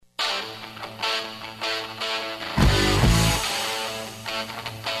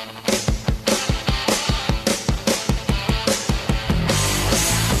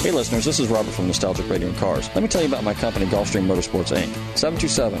Hey listeners, this is Robert from Nostalgic Radio and Cars. Let me tell you about my company, Gulfstream Motorsports Inc.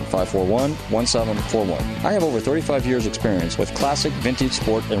 727-541-1741. I have over 35 years experience with classic, vintage,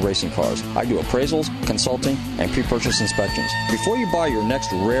 sport, and racing cars. I do appraisals, consulting, and pre-purchase inspections. Before you buy your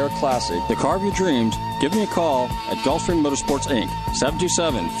next rare classic, the car of your dreams, give me a call at Gulfstream Motorsports Inc.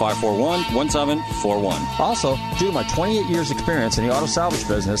 727-541-1741. Also, due to my 28 years experience in the auto salvage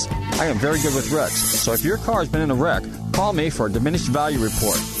business, I am very good with wrecks. So if your car has been in a wreck, call me for a diminished value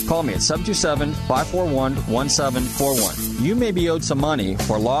report. Call me at 727-541-1741. You may be owed some money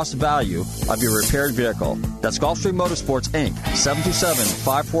for lost value of your repaired vehicle. That's Gulfstream Motorsports, Inc.,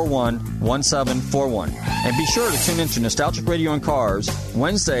 727-541-1741. And be sure to tune in to Nostalgic Radio and Cars,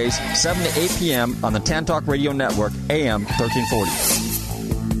 Wednesdays, 7 to 8 p.m. on the Tan Talk Radio Network, AM 1340.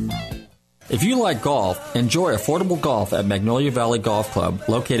 If you like golf, enjoy affordable golf at Magnolia Valley Golf Club,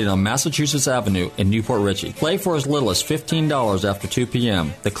 located on Massachusetts Avenue in Newport Richey. Play for as little as $15 after 2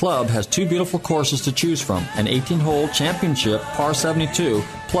 p.m. The club has 2 beautiful courses to choose from, an 18-hole championship par 72,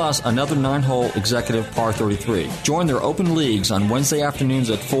 plus another 9-hole executive par 33. Join their open leagues on Wednesday afternoons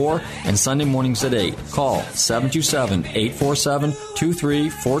at 4 and Sunday mornings at 8. Call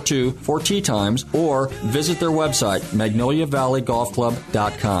 727-847-2342 for tee times or visit their website,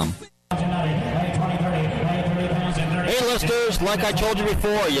 magnoliavalley.golfclub.com. Hey listeners, like I told you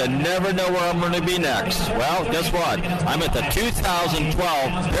before, you never know where I'm going to be next. Well, guess what? I'm at the 2012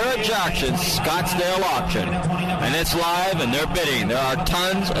 Barrett-Jackson Scottsdale auction. And it's live and they're bidding. There are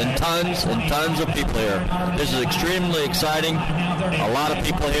tons and tons and tons of people here. This is extremely exciting. A lot of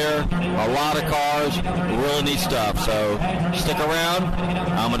people here, a lot of cars, really neat stuff. So stick around.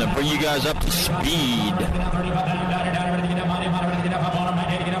 I'm going to bring you guys up to speed.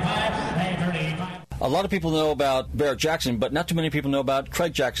 A lot of people know about Barrett Jackson, but not too many people know about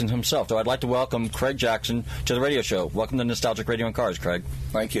Craig Jackson himself. So I'd like to welcome Craig Jackson to the radio show. Welcome to Nostalgic Radio and Cars, Craig.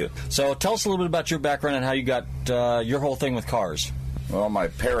 Thank you. So tell us a little bit about your background and how you got your whole thing with cars. Well, my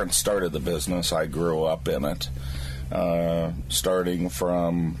parents started the business. I grew up in it. Starting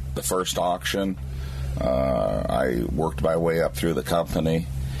from the first auction, I worked my way up through the company,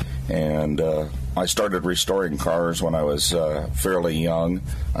 and I started restoring cars when I was fairly young.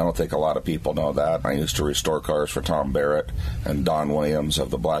 I don't think a lot of people know that. I used to restore cars for Tom Barrett and Don Williams of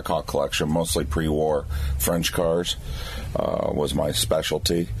the Black Hawk collection, mostly pre-war French cars was my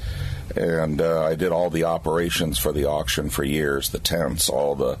specialty. And I did all the operations for the auction for years, the tents,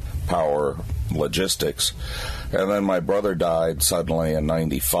 all the power, logistics. And then my brother died suddenly in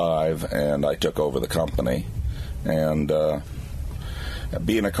 95, and I took over the company. And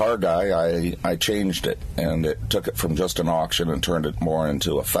being a car guy, I changed it, and it took it from just an auction and turned it more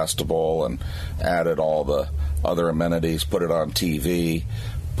into a festival and added all the other amenities, put it on TV,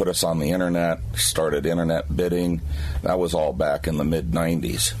 put us on the internet, started internet bidding. That was all back in the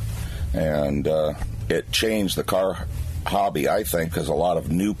mid-90s. And it changed the car hobby, I think, because a lot of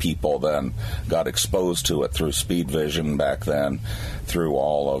new people then got exposed to it through Speed Vision back then, through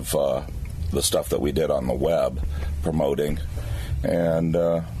all of the stuff that we did on the web promoting. And,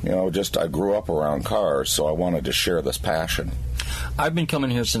 just I grew up around cars, so I wanted to share this passion. I've been coming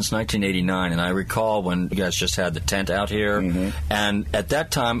here since 1989, and I recall when you guys just had the tent out here. Mm-hmm. And at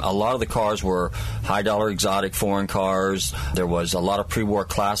that time, a lot of the cars were high-dollar exotic foreign cars. There was a lot of pre-war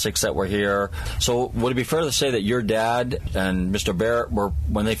classics that were here. So would it be fair to say that your dad and Mr. Barrett were,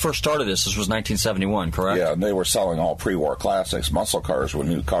 when they first started this was 1971, correct? Yeah, and they were selling all pre-war classics. Muscle cars were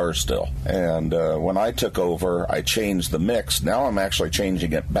new cars still. And when I took over, I changed the mix. Now I'm actually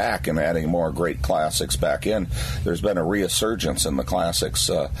changing it back and adding more great classics back in. There's been a resurgence in the classics.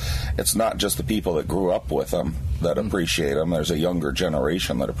 It's not just the people that grew up with them that appreciate them. There's a younger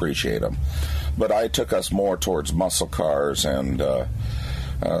generation that appreciate them. But I took us more towards muscle cars and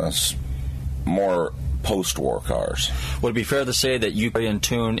more post-war cars. Would it be fair to say that you are in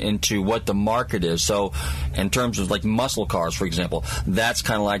tune into what the market is? So in terms of like muscle cars, for example, that's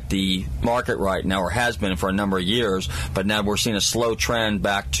kind of like the market right now, or has been for a number of years, but now we're seeing a slow trend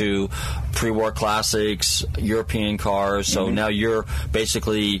back to pre-war classics, European cars. So now you're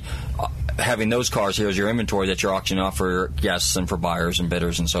basically having those cars here as your inventory that you're auctioning off for guests and for buyers and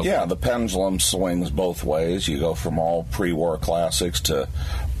bidders and so forth. Yeah, the pendulum swings both ways. You go from all pre-war classics to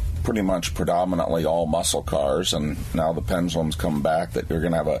pretty much predominantly all muscle cars, and now the pendulum's come back that you're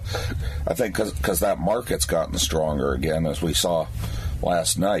going to have I think because that market's gotten stronger again, as we saw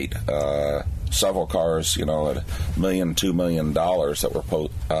last night. Several cars, at $1 million, $2 million that were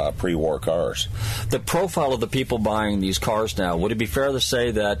pre-war cars. The profile of the people buying these cars now, would it be fair to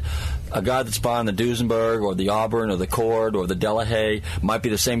say that a guy that's buying the Duesenberg or the Auburn or the Cord or the Delahaye might be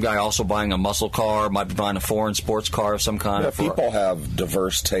the same guy also buying a muscle car, might be buying a foreign sports car of some kind? Yeah, people have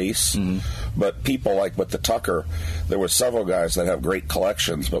diverse tastes, but people, like with the Tucker, there were several guys that have great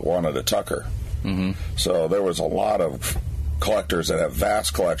collections but wanted a Tucker. So there was a lot of collectors that have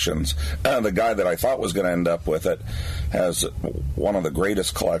vast collections. The guy that I thought was going to end up with it has one of the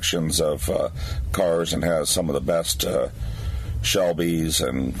greatest collections of cars and has some of the best Shelbys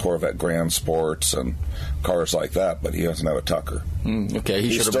and Corvette Grand Sports and cars like that, but he doesn't have a Tucker. Okay,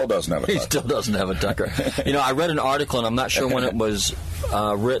 he still doesn't have a Tucker. He still doesn't have a Tucker. I read an article, and I'm not sure when it was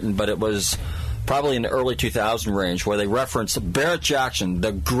written, but it was probably in the early 2000 range, where they referenced Barrett-Jackson,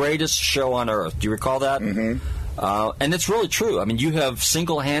 the greatest show on earth. Do you recall that? And it's really true. I mean, you have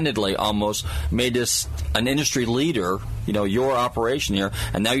single-handedly almost made this an industry leader, your operation here,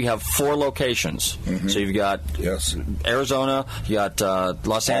 and now you have 4 locations. So you've got Arizona, you got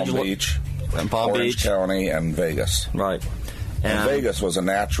Los Angeles, Beach, and Palm Orange Beach County, and Vegas. Right. And Vegas was a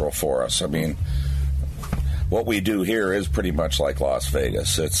natural for us. I mean, what we do here is pretty much like Las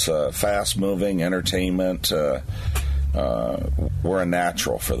Vegas. It's fast-moving entertainment. We're a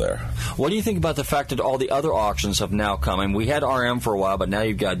natural for there. What do you think about the fact that all the other auctions have now come? And we had RM for a while, but now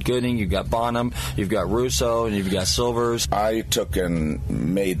you've got Gooding, you've got Bonham, you've got Russo, and you've got Silvers. I took and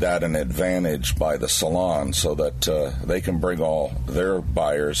made that an advantage by the salon so that they can bring all their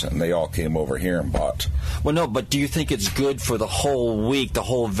buyers, and they all came over here and bought. Well, no, but do you think it's good for the whole week, the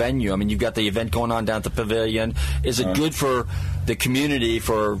whole venue? I mean, you've got the event going on down at the Pavilion. Is it good for the community,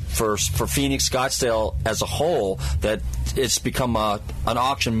 for Phoenix, Scottsdale as a whole, that it's become an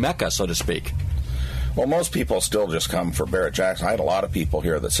auction mecca, so to speak? Well, most people still just come for Barrett-Jackson. I had a lot of people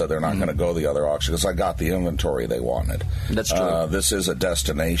here that said they're not going to go to the other auction because I got the inventory they wanted. That's true. This is a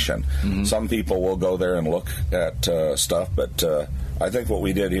destination. Some people will go there and look at stuff, but I think what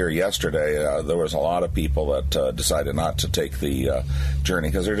we did here yesterday, there was a lot of people that decided not to take the journey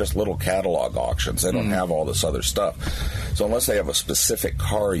because they're just little catalog auctions. They don't have all this other stuff. So unless they have a specific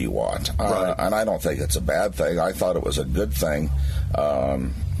car you want, and I don't think it's a bad thing. I thought it was a good thing.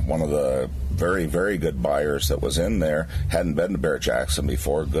 One of the very, very good buyers that was in there hadn't been to Barrett-Jackson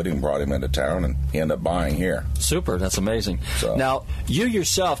before. Gooding brought him into town, and he ended up buying here. Super. That's amazing. So. Now, you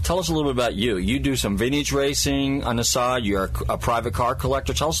yourself, tell us a little bit about you. You do some vintage racing on the side. You're a private car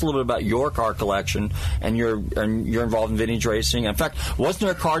collector. Tell us a little bit about your car collection, and you're involved in vintage racing. In fact, wasn't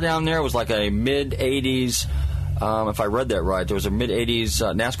there a car down there? It was like a mid-'80s... if I read that right, there was a mid-'80s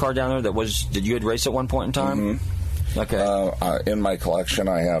NASCAR down there that you had raced at one point in time? Okay. In my collection,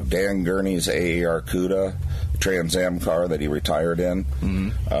 I have Dan Gurney's AAR Cuda Trans Am car that he retired in.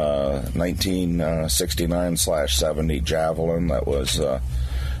 1969/70 Javelin. That was a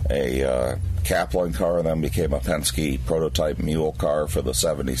Kaplan car, then became a Penske prototype mule car for the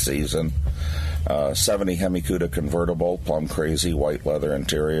 70 season. 70 Hemi Cuda convertible, plum crazy, white leather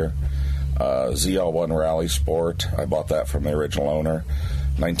interior. ZL1 Rally Sport. I bought that from the original owner.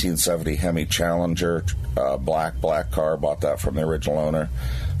 1970 Hemi Challenger, black car, bought that from the original owner.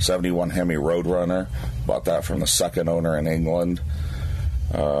 71 Hemi Roadrunner, bought that from the second owner in England.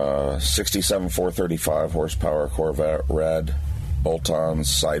 67 435 horsepower Corvette Red, bolt-ons,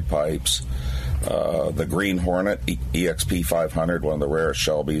 side pipes. The Green Hornet EXP 500, one of the rarest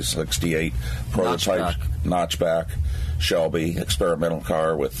Shelbys, 68 prototype notchback Shelby experimental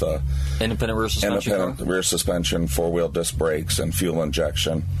car with independent rear suspension, four-wheel disc brakes, and fuel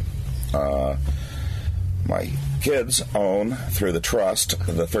injection. My kids own, through the trust,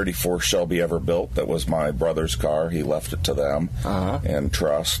 the 34th Shelby ever built. That was my brother's car. He left it to them in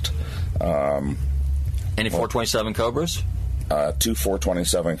trust. Any 427 Cobras? 2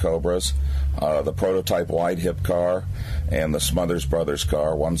 427 Cobras. The prototype wide hip car and the Smothers Brothers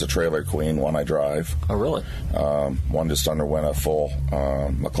car. One's a Trailer Queen, one I drive. Oh, really? One just underwent a full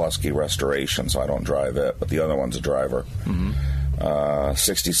McCluskey restoration, so I don't drive it, but the other one's a driver.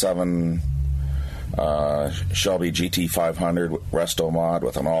 67 Shelby GT 500 Resto Mod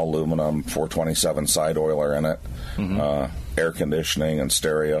with an all-aluminum 427 side oiler in it. Air conditioning and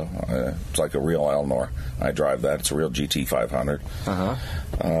stereo. It's like a real Elnor. I drive that. It's a real GT 500.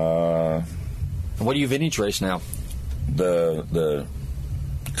 What do you vintage race now? The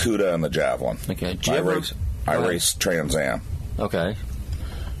Cuda and the Javelin. Okay. I race Trans Am. Okay.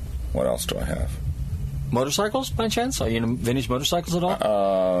 What else do I have? Motorcycles, by chance? Are you into vintage motorcycles at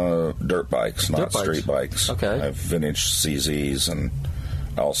all? Dirt bikes, not street bikes. Okay. I have vintage CZs and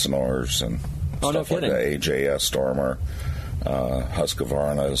Elsinores and stuff like that. AJS Stormer.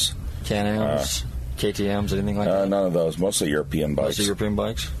 Husqvarnas. Can-Ams, KTMs, anything like that? None of those. Mostly European bikes. Mostly European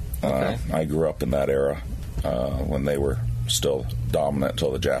bikes? Okay. I grew up in that era when they were still dominant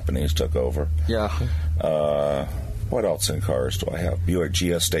until the Japanese took over. Yeah. What else in cars do I have? Buick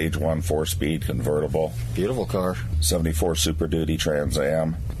GS Stage 1 4-speed convertible. Beautiful car. 74 Super Duty Trans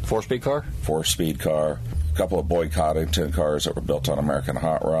Am. 4-speed car? 4-speed car. A couple of Boyd Coddington cars that were built on American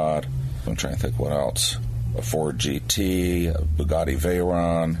Hot Rod. I'm trying to think what else. A Ford GT, a Bugatti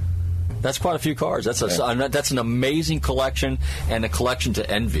Veyron. That's quite a few cars. That's an amazing collection and a collection to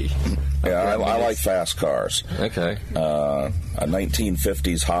envy. Yeah, I like fast cars. Okay. A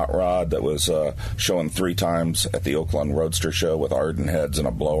 1950s hot rod that was shown 3 times at the Oakland Roadster Show with Arden heads and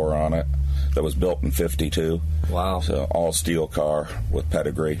a blower on it. That was built in 52. Wow. So all steel car with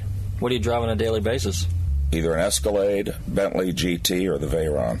pedigree. What do you drive on a daily basis? Either an Escalade, Bentley GT, or the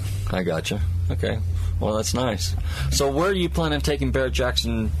Veyron. I gotcha. Okay. Well, that's nice. So where are you planning on taking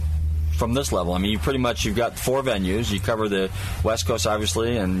Barrett-Jackson from this level? I mean, you've got 4 venues. You cover the West Coast,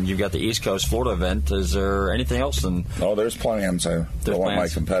 obviously, and you've got the East Coast Florida event. Is there anything else? Oh, there's plans. I don't want my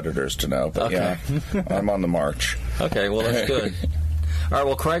competitors to know, but okay. Yeah, I'm on the march. Okay, well, that's good. All right,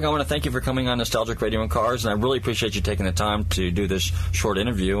 well, Craig, I want to thank you for coming on Nostalgic Radio and Cars, and I really appreciate you taking the time to do this short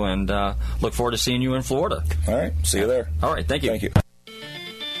interview, and look forward to seeing you in Florida. All right, see you there. All right, thank you. Thank you.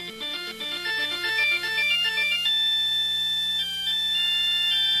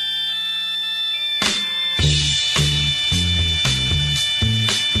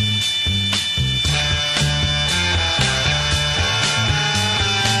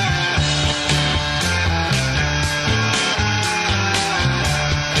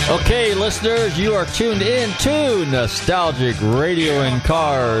 Okay, listeners, you are tuned in to Nostalgic Radio and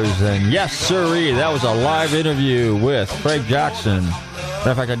Cars. And yes, sirree, that was a live interview with Craig Jackson.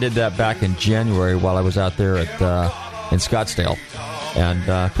 Matter of fact, I did that back in January while I was out there in Scottsdale.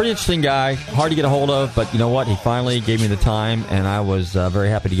 And pretty interesting guy, hard to get a hold of, but you know what? He finally gave me the time, and I was very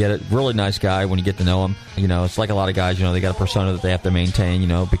happy to get it. Really nice guy when you get to know him. You know, it's like a lot of guys, you know, they got a persona that they have to maintain, you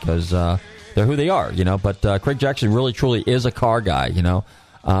know, because they're who they are, you know. But Craig Jackson really, truly is a car guy, you know.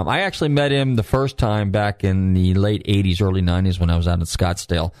 I actually met him the first time back in the late 80s, early 90s when I was out in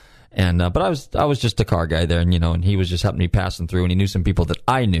Scottsdale. And but I was just a car guy there, and you know, and he was just happened to be passing through, and he knew some people that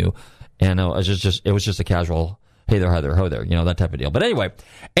I knew, and it was just a casual, hey there, hi there, ho there, you know, that type of deal. But anyway,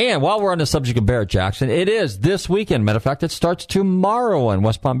 and while we're on the subject of Barrett-Jackson, it is this weekend. Matter of fact, it starts tomorrow in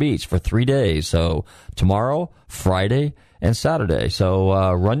West Palm Beach for 3 days. So tomorrow, Friday, and Saturday.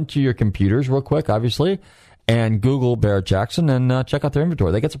 So run to your computers real quick, obviously, and Google Barrett-Jackson and check out their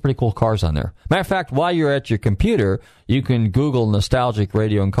inventory. They got some pretty cool cars on there. Matter of fact, while you're at your computer, you can Google Nostalgic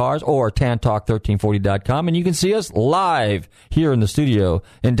Radio and Cars or tantalk1340.com, and you can see us live here in the studio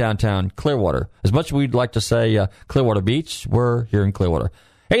in downtown Clearwater. As much as we'd like to say Clearwater Beach, we're here in Clearwater.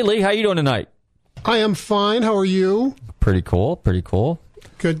 Hey, Lee, how you doing tonight? I am fine. How are you? Pretty cool, pretty cool.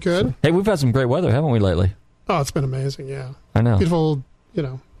 Good, good. So, hey, we've had some great weather, haven't we, lately? Oh, it's been amazing, yeah. I know. Beautiful, you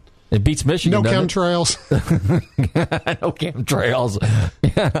know. It beats Michigan. No chemtrails. No chemtrails.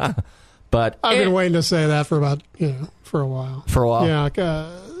 Yeah. But I've been waiting to say that for about, for a while. For a while. Yeah.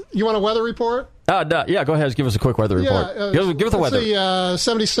 You want a weather report? Yeah, go ahead. Give us a quick weather report. Give us the weather. See,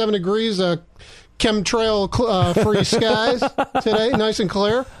 77 degrees, chemtrail-free skies today, nice and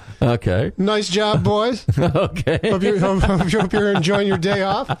clear. Okay. Nice job, boys. Okay. Hope you're enjoying your day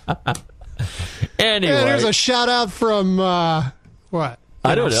off. Anyway. And here's a shout-out from, what?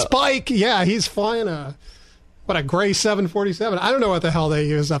 I don't know. Spike, yeah, he's flying a gray 747. I don't know what the hell they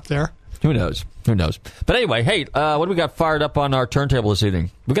use up there. Who knows? But anyway, hey, what do we got fired up on our turntable this evening?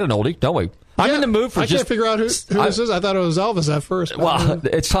 We got an oldie, don't we? I'm in the mood for I can't figure out who this is. I thought it was Elvis at first. Well,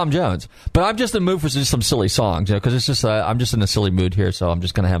 it's Tom Jones. But I'm just in the mood for just some silly songs, because it's just I'm just in a silly mood here, so I'm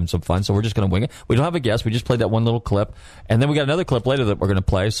just going to have some fun. So we're just going to wing it. We don't have a guest. We just played that one little clip, and then we got another clip later that we're going to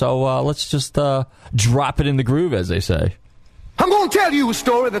play. So let's just drop it in the groove, as they say. I'm going to tell you a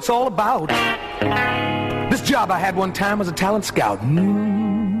story that's all about this job I had one time as a talent scout. I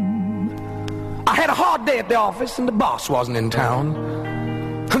had a hard day at the office and the boss wasn't in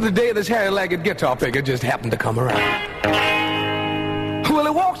town. The day this hairy-legged guitar picker just happened to come around. Well,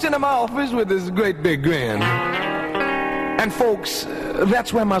 he walks into my office with this great big grin. And folks,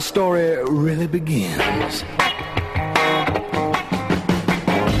 that's where my story really begins.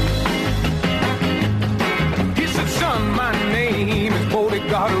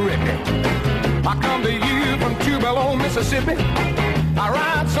 I come to you from Tupelo, Mississippi. I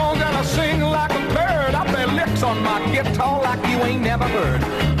write songs and I sing like a bird. I play licks on my guitar like you ain't never heard.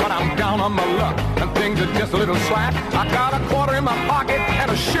 But I'm down on my luck and things are just a little slack. I got a quarter in my pocket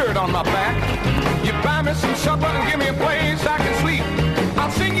and a shirt on my back. You buy me some supper and give me a place I can sleep.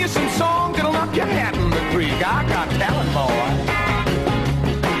 I'll sing you some songs that'll knock your hat in the creek. I got talent, boy.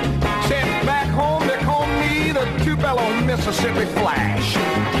 Said back home they call me the Tupelo, Mississippi Flash.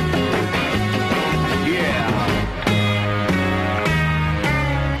 Yeah.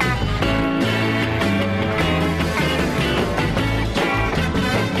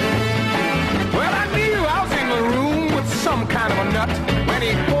 Well, I knew I was in the room with some kind of a nut when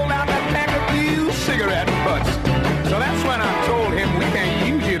he pulled out that pack of used cigarette butts. So that's when I told him we can't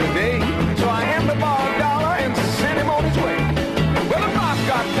use you today. So I handed the bar $1 and sent him on his way. Well, the boss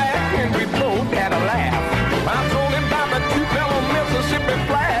got back and we both had a laugh. I told him about the Tupelo, Mississippi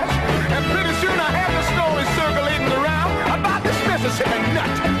Flash. And pretty soon I had the story circulating around about this Mississippi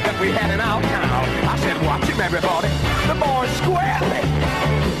nut that we had in our town. I said, watch him, everybody. The boy's squarely.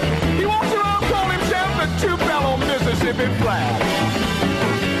 He walks around calling himself the Tupelo, Mississippi Flash.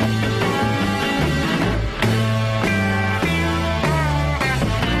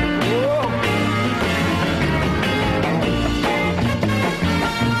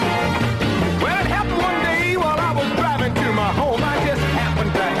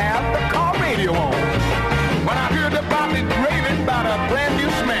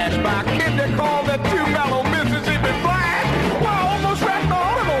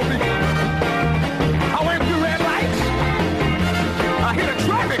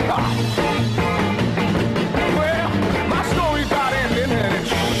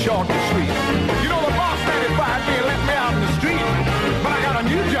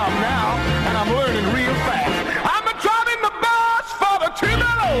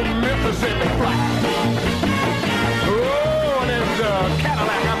 Mississippi Flash. Oh, and there's a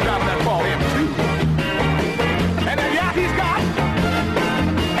Cadillac I'm driving that for him too. And the yacht he's got,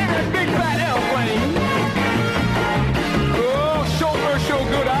 and a big fat airplane. Oh, chauffeur so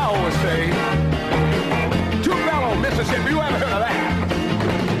good, I always say. Tupelo, Mississippi, you ever heard of that?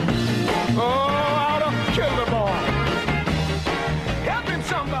 Oh, I ought to kill the boy. Help him,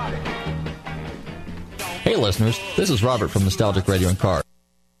 somebody. Hey, listeners, this is Robert from Nostalgic Radio and Cars.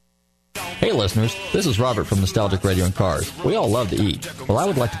 Hey listeners, this is Robert from Nostalgic Radio and Cars. We all love to eat. Well, I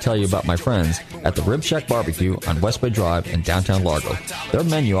would like to tell you about my friends at the Rib Shack Barbecue on West Bay Drive in downtown Largo. Their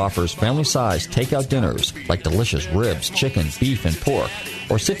menu offers family-sized takeout dinners like delicious ribs, chicken, beef, and pork,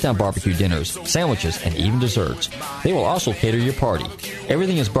 or sit-down barbecue dinners, sandwiches, and even desserts. They will also cater your party.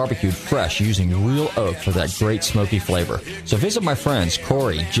 Everything is barbecued fresh using real oak for that great smoky flavor. So visit my friends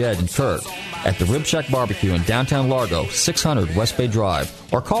Corey, Jed, and Kurt at the Rib Shack Barbecue in downtown Largo, 600 West Bay Drive,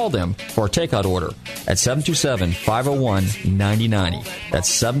 or call them for a takeout order at 727-501-9090. That's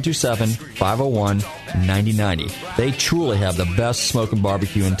 727-501-9090. They truly have the best smoking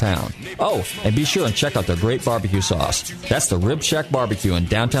barbecue in town. Oh, and be sure and check out their great barbecue sauce. That's the Rib Shack Barbecue in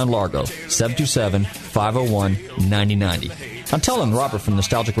downtown Largo, 727-501-9090. I'm telling Robert from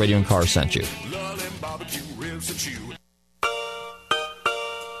Nostalgic Radio and Cars sent you.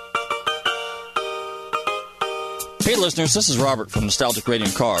 Hey listeners, this is Robert from Nostalgic Radio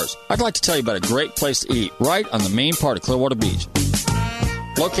and Cars. I'd like to tell you about a great place to eat right on the main part of Clearwater Beach.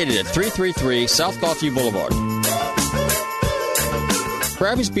 Located at 333 South Gulfview Boulevard.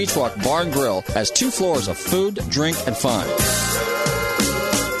 Krabby's Beach Walk Bar and Grill has 2 floors of food, drink, and fun.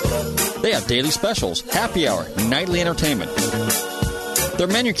 They have daily specials, happy hour, and nightly entertainment. Their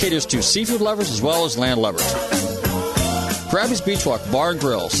menu caters to seafood lovers as well as land lovers. Krabby's Beach Walk Bar and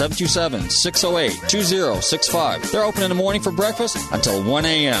Grill, 727-608-2065. They're open in the morning for breakfast until 1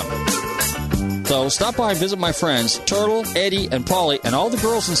 a.m. So stop by and visit my friends, Turtle, Eddie, and Polly, and all the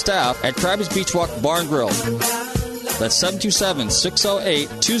girls and staff at Krabby's Beach Walk Bar and Grill. That's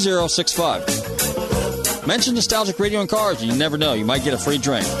 727-608-2065. Mention Nostalgic Radio and Cars, and you never know, you might get a free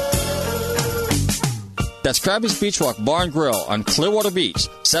drink. That's Krabby's Beach Walk Bar and Grill on Clearwater Beach,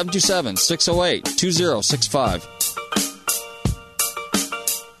 727-608-2065.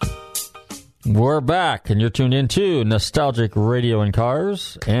 We're back, and you're tuned into Nostalgic Radio and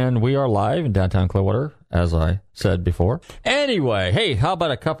Cars, and we are live in downtown Clearwater, as I said before. Anyway, hey, how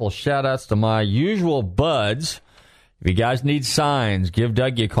about a couple shout-outs to my usual buds? If you guys need signs, give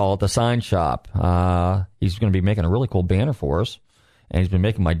Dougie a call at the sign shop. He's going to be making a really cool banner for us, and he's been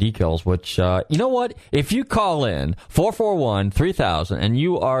making my decals, which, you know what? If you call in 441-3000, and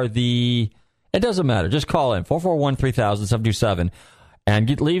you are it doesn't matter, just call in 441-3000-727,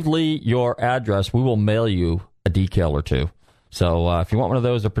 and leave Lee your address. We will mail you a decal or two. So if you want one of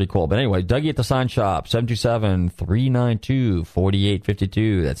those, they're pretty cool. But anyway, Dougie at the sign shop,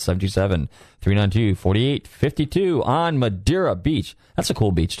 727-392-4852. That's 727-392-4852 on Madeira Beach. That's a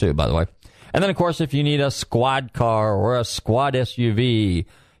cool beach, too, by the way. And then, of course, if you need a squad car or a squad SUV,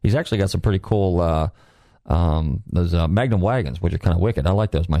 he's actually got some pretty cool those Magnum wagons, which are kind of wicked. I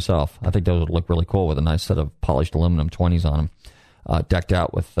like those myself. I think those would look really cool with a nice set of polished aluminum 20s on them. Decked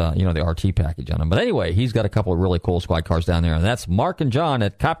out with, the RT package on them. But anyway, he's got a couple of really cool squad cars down there. And that's Mark and John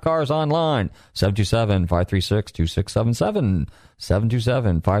at Cop Cars Online, 727-536-2677,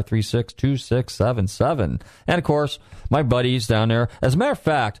 727-536-2677. And, of course, my buddies down there. As a matter of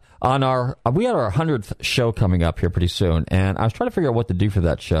fact, we had our 100th show coming up here pretty soon. And I was trying to figure out what to do for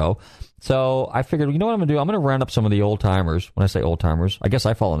that show. So I figured, you know what I'm going to do? I'm going to round up some of the old-timers. When I say old-timers, I guess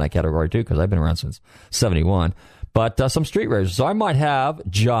I fall in that category, too, because I've been around since 71. But some street racers. So I might have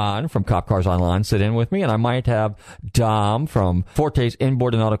John from Cop Cars Online sit in with me, and I might have Dom from Forte's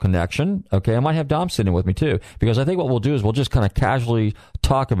Inboard and Auto Connection. Okay, I might have Dom sit in with me, too, because I think what we'll do is we'll just kind of casually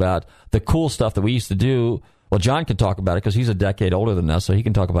talk about the cool stuff that we used to do. Well, John can talk about it because he's a decade older than us, so he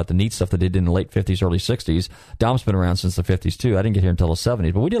can talk about the neat stuff that they did in the late 50s, early 60s. Dom's been around since the 50s, too. I didn't get here until the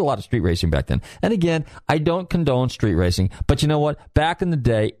 70s, but we did a lot of street racing back then. And again, I don't condone street racing, but you know what? Back in the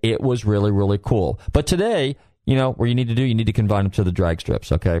day, it was really, really cool. But today, where you need to confine them to the drag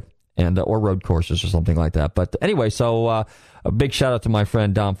strips, okay? And or road courses or something like that. But anyway, so a big shout out to my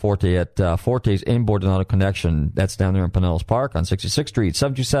friend Dom Forte at Forte's Inboard and Auto Connection. That's down there in Pinellas Park on 66th Street,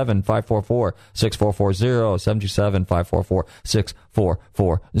 727-544-6440,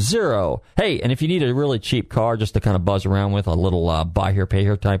 727-544-6440. Hey, and if you need a really cheap car just to kind of buzz around with, a little buy here, pay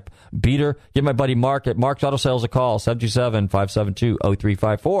here type beater, give my buddy Mark at Mark's Auto Sales a call,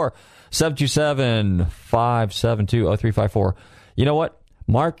 727-572-0354, 727-572-0354. You know what?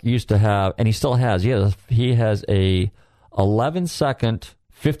 Mark used to have, and he still has, he has a 11-second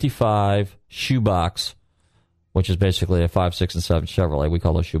 55 shoebox, which is basically a 5, 6, and 7 Chevrolet. We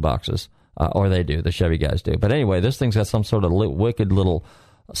call those shoeboxes. Or they do. The Chevy guys do. But anyway, this thing's got some sort of wicked little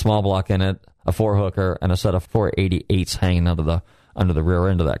small block in it, a 4-hooker, and a set of 488s hanging under the rear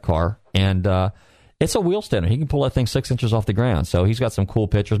end of that car. And it's a wheel stander. He can pull that thing 6 inches off the ground. So he's got some cool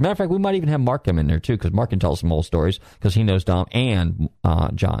pictures. Matter of fact, we might even have Mark come in there, too, because Mark can tell us some old stories because he knows Dom and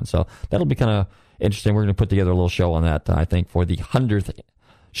John. So that'll be kind of interesting. We're going to put together a little show on that, I think, for the 100th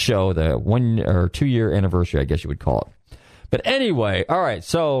show, the 1 or 2 year anniversary, I guess you would call it. But anyway, all right,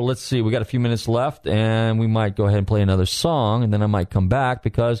 so let's see. We got a few minutes left, and we might go ahead and play another song, and then I might come back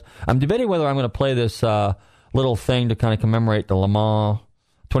because I'm debating whether I'm going to play this little thing to kind of commemorate the Le Mans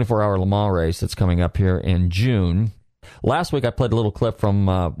 24-hour Le Mans race that's coming up here in June. Last week, I played a little clip from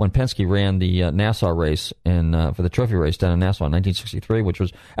when Penske ran the Nassau race for the trophy race down in Nassau in 1963, which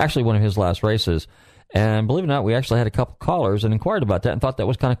was actually one of his last races. And believe it or not, we actually had a couple callers and inquired about that and thought that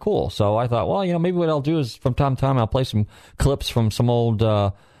was kind of cool. So I thought, well, maybe what I'll do is from time to time I'll play some clips from some old,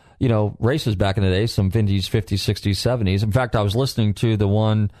 races back in the day, some vintage 50s, 60s, 70s. In fact, I was listening to the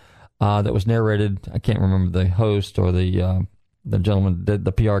one that was narrated. I can't remember the host or the gentleman,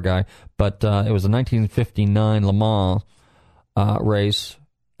 the PR guy, but it was a 1959 Le Mans race,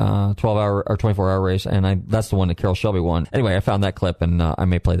 12-hour or 24-hour race, and that's the one that Carroll Shelby won. Anyway, I found that clip, and I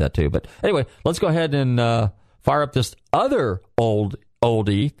may play that too. But anyway, let's go ahead and fire up this other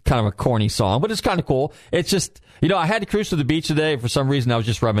oldie, kind of a corny song, but it's kind of cool. It's just, I had to cruise to the beach today. For some reason, I was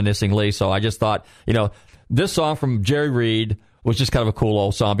just reminiscing Lee, so I just thought, this song from Jerry Reed was just kind of a cool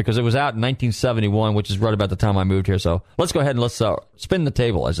old song because it was out in 1971, which is right about the time I moved here. So let's go ahead and let's spin the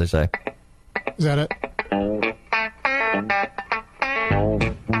table, as they say. Is that it?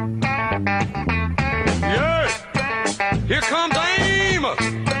 Yeah, here comes Amos.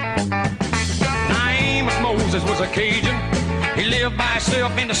 Now Amos Moses was a Cajun. He lived by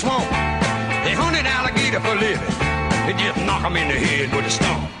himself in the swamp. They hunted alligator for a living. They just knock him in the head with a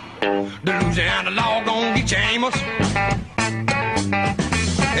stump. The Louisiana law gon' get you, Amos.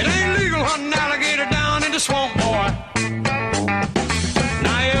 It ain't legal hunting alligator down in the swamp, boy.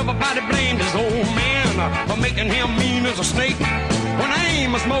 Now everybody blamed his old man for making him mean as a snake. When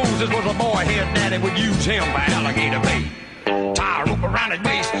Amos Moses was a boy, his daddy would use him by alligator bait. Tie a rope around his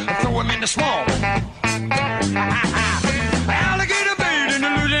waist and throw him in the swamp. Alligator bait in the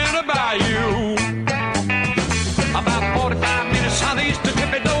Louisiana bayou. About 45 minutes southeast of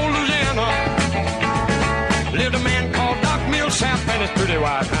Thibodaux, Louisiana, lived a man called Doc Millsap and his pretty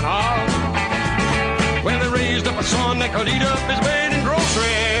wife Hannah. Well, they raised up a son that could eat up his bed and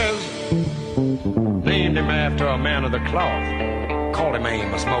groceries. Named him after a man of the cloth. Called him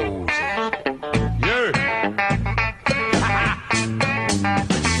Amos Moses. Yeah.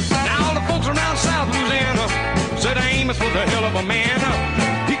 Now all the folks around South Louisiana said Amos was a hell of a man.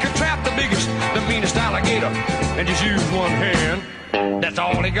 He could trap the biggest, the meanest alligator and just use one hand. That's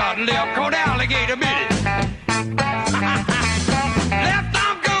all he got left, called alligator bit it. Left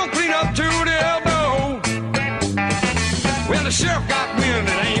arm gone clean up to the elbow. Well, the sheriff got wind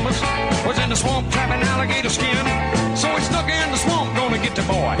that swamp trapping alligator skin. So he stuck in the swamp, gonna get the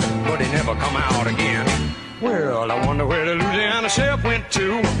boy, but he never come out again. Well, I wonder where the Louisiana chef went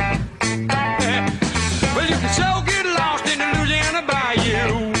to. Well, you can so get lost in the Louisiana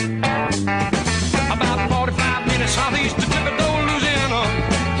bayou. About 45 minutes southeast of Thibodaux, Louisiana.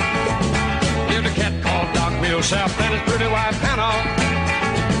 Lived a cat called Doc Millsap and his pretty wife Hannah.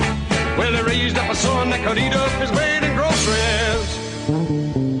 Well, they raised up a son that could eat up his weight in groceries.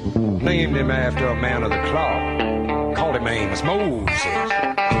 Named him after a man of the cloth. Called him Amos Moses.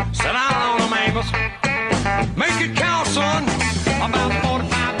 Sit down on him, Amos. Make it count, son. About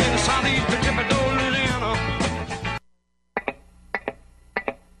 45 minutes southeast of Thibodaux, Louisiana.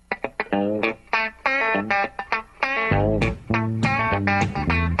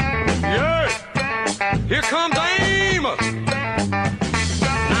 Yeah, here comes Amos.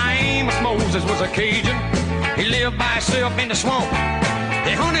 Now Amos Moses was a Cajun. He lived by himself in the swamp.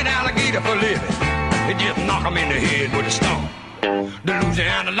 They hunted alligator for living. They just knock him in the head with a stump. The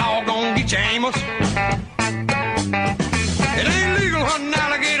Louisiana law gon' get you, Amos. It ain't legal hunting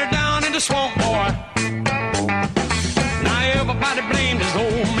alligator down in the swamp, boy. Now everybody blamed his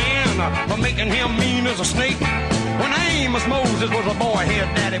old man for making him mean as a snake. When Amos Moses was a boy, his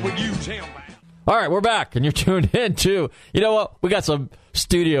daddy would use him. All right, we're back, and you're tuned in to, you know what, we got some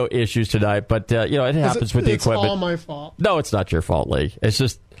studio issues tonight, but, it happens with the equipment. It's all my fault. No, it's not your fault, Lee. It's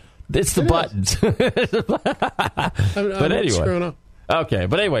just, it's the buttons. But anyway. Screwing up. Okay,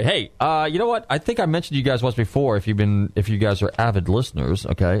 but anyway, hey, you know what? I think I mentioned you guys once before, if you guys are avid listeners,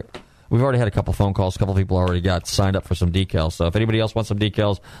 okay? We've already had a couple phone calls. A couple people already got signed up for some decals. So if anybody else wants some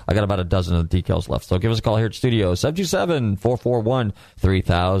decals, I got about a dozen of the decals left. So give us a call here at studio, 727-441-3000,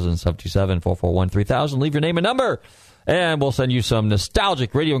 727-441-3000. Leave your name and number, and we'll send you some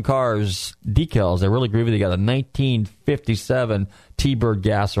nostalgic Radio and Cars decals. They're really groovy. They got a 1957 T-Bird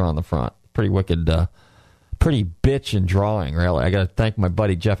gasser on the front. Pretty wicked, pretty bitchin' drawing, really. I got to thank my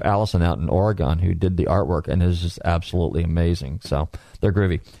buddy Jeff Allison out in Oregon who did the artwork, and it is just absolutely amazing. So they're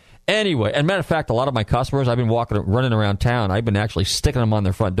groovy. Anyway, and matter of fact, a lot of my customers, I've been running around town. I've been actually sticking them on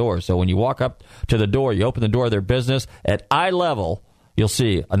their front door. So when you walk up to the door, you open the door of their business, at eye level, you'll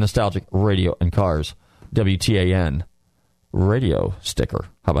see a nostalgic Radio and Cars, WTAN radio sticker.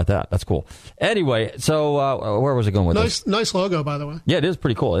 How about that? That's cool. Anyway, so where was it going with this? Nice logo, by the way. Yeah, it is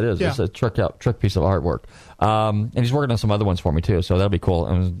pretty cool. It is. Yeah. It's a trick piece of artwork. And he's working on some other ones for me, too, so that'll be cool.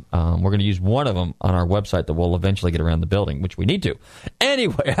 And we're going to use one of them on our website that we'll eventually get around the building, which we need to.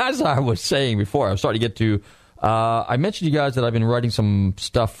 Anyway, as I was saying before, I was starting to get to, I mentioned to you guys that I've been writing some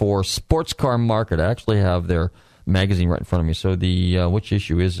stuff for Sports Car Market. I actually have their magazine right in front of me. So the which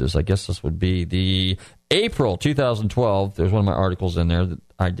issue is this? I guess this would be the April 2012. There's one of my articles in there that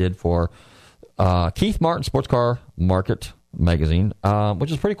I did for Keith Martin Sports Car Market magazine,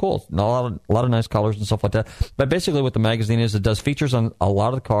 which is pretty cool. A lot of nice colors and stuff like that. But basically what the magazine is, it does features on a lot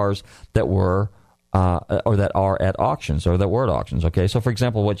of the cars that were or that are at auctions or that were at auctions. Okay, so for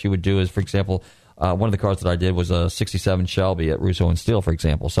example, what you would do is, for example, one of the cars that I did was a 67 Shelby at Russo and Steel, for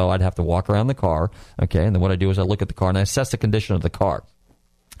example. So I'd have to walk around the car, okay, and then what I do is I look at the car and I assess the condition of the car.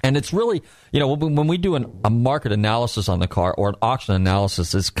 And it's really, when we do a market analysis on the car or an auction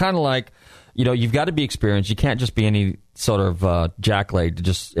analysis, it's kind of like, you've got to be experienced. You can't just be any sort of jackleg to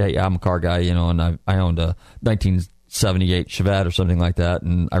just, hey, I'm a car guy, and I owned a 1978 Chevette or something like that,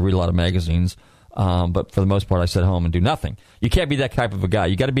 and I read a lot of magazines. But for the most part, I sit home and do nothing. You can't be that type of a guy.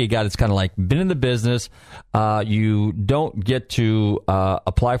 You got to be a guy that's kind of like been in the business. You don't get to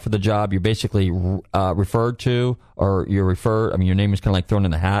apply for the job. You're basically referred to, or you're referred. I mean, your name is kind of like thrown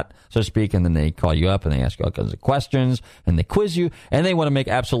in the hat, so to speak, and then they call you up and they ask you all kinds of questions and they quiz you, and they want to make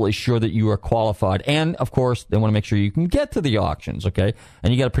absolutely sure that you are qualified. And of course, they want to make sure you can get to the auctions. Okay,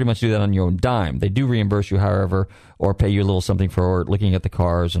 and you got to pretty much do that on your own dime. They do reimburse you, however, or pay you a little something for looking at the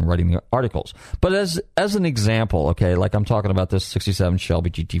cars and writing the articles. But as an example, okay, like I'm talking about this 67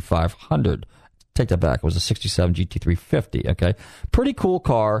 Shelby GT500. Take that back. It was a 67 GT350, okay? Pretty cool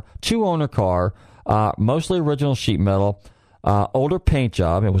car, two-owner car, mostly original sheet metal, older paint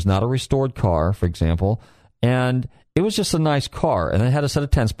job. It was not a restored car, for example, and it was just a nice car. And it had a set of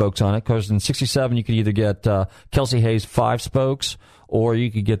 10 spokes on it, because in 67 you could either get Kelsey Hayes 5 spokes, or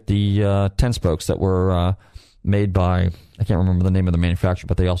you could get the 10 spokes that were made by, I can't remember the name of the manufacturer,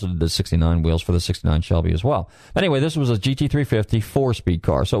 but they also did the 69 wheels for the 69 Shelby as well. Anyway, this was a GT350 4-speed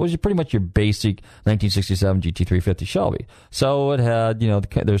car, so it was pretty much your basic 1967 GT350 Shelby. So it had,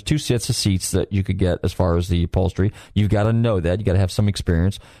 there's 2 sets of seats that you could get as far as the upholstery. You've got to know that. You've got to have some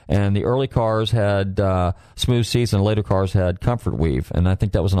experience. And the early cars had smooth seats, and later cars had comfort weave. And I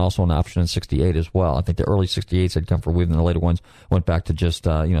think that was also an option in 68 as well. I think the early 68s had comfort weave, and the later ones went back to just,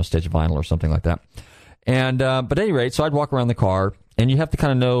 stitch vinyl or something like that. And but at any rate, so I'd walk around the car, and you have to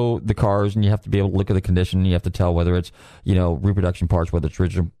kind of know the cars, and you have to be able to look at the condition. You have to tell whether it's reproduction parts, whether it's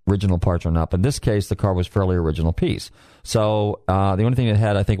original parts or not. But in this case, the car was fairly original piece. So the only thing it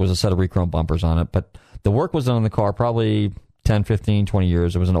had, I think, was a set of rechrome bumpers on it. But the work was done on the car probably 10, 15, 20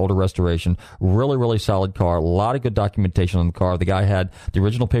 years. It was an older restoration. Really, really solid car. A lot of good documentation on the car. The guy had the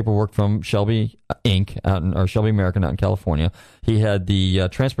original paperwork from Shelby Inc., or Shelby American out in California. He had the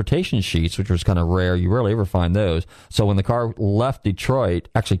transportation sheets, which was kind of rare. You rarely ever find those. So when the car left Detroit,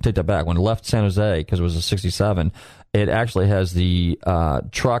 actually take that back, when it left San Jose, because it was a 67, it actually has the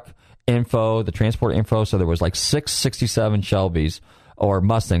truck info, the transport info. So there was like 6 67 Shelbys, or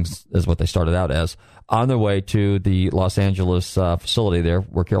Mustangs is what they started out as, on their way to the Los Angeles facility there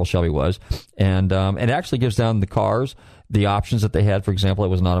where Carroll Shelby was. And it actually gives down the cars, the options that they had. For example, it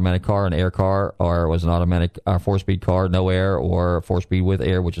was an automatic car, an air car, or it was an automatic 4-speed car, no air, or 4-speed with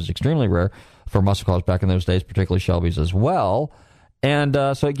air, which is extremely rare for muscle cars back in those days, particularly Shelby's as well. And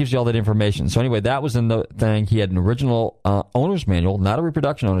so it gives you all that information. So anyway, that was in the thing. He had an original owner's manual, not a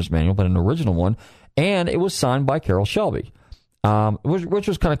reproduction owner's manual, but an original one. And it was signed by Carroll Shelby. Which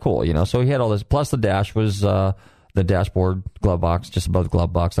was kind of cool, So he had all this. Plus, the dash was the dashboard glove box, just above the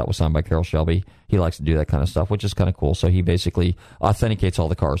glove box. That was signed by Carroll Shelby. He likes to do that kind of stuff, which is kind of cool. So he basically authenticates all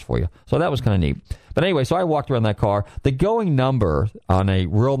the cars for you. So that was kind of neat. But anyway, so I walked around that car. The going number on a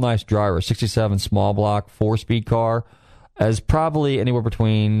real nice driver, 67 small block, 4-speed car, is probably anywhere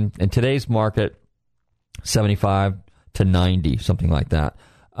between, in today's market, 75 to 90, something like that.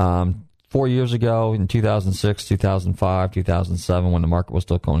 4 years ago, in 2006, 2005, 2007, when the market was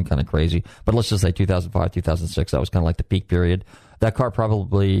still going kind of crazy, but let's just say 2005, 2006, that was kind of like the peak period. That car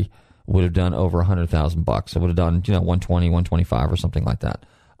probably would have done over $100,000. It would have done, 120, 125 or something like that.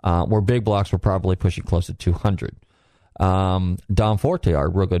 Where big blocks were probably pushing close to 200. Dom Forte, our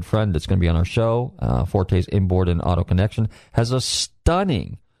real good friend that's going to be on our show, Forte's Inboard and Auto Connection, has a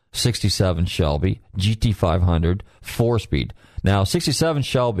stunning 67 Shelby GT500 4-speed. Now, 67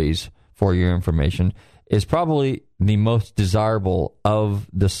 Shelbys, for your information, is probably the most desirable of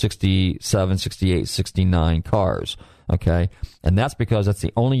the 67, 68, 69 cars, okay? And that's because that's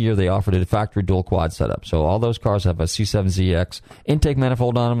the only year they offered a factory dual quad setup. So all those cars have a C7ZX intake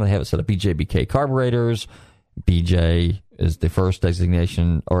manifold on them. They have a set of BJ/BK carburetors. BJ is the first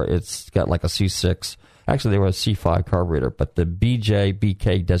designation, or it's got like a C6. Actually, they were a C5 carburetor, but the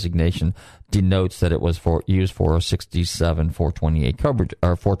BJ/BK designation denotes that it was used for a 67 428 coverage,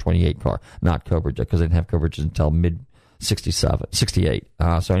 or 428 car, not coverage, because they didn't have coverage until mid-68.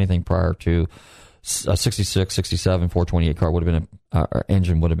 So anything prior to a 66, 67, 428 car would have been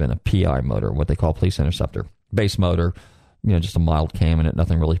engine would have been a PI motor, what they call police interceptor. Base motor, just a mild cam in it,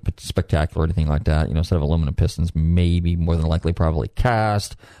 nothing really spectacular or anything like that. Instead of aluminum pistons, maybe more than likely probably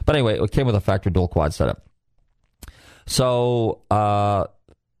cast. But anyway, it came with a factory dual quad setup. So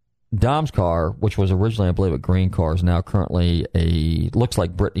Dom's car, which was originally, I believe, a green car, is now currently looks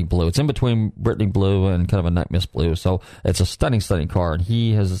like Brittany blue. It's in between Brittany blue and kind of a night mist blue. So it's a stunning car. And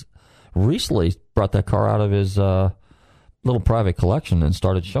he has recently brought that car out of his little private collection and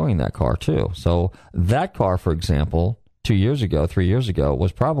started showing that car too. So that car, for example, 3 years ago,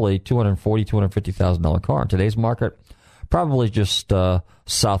 was probably $240,000, $250,000 car. In today's market, probably just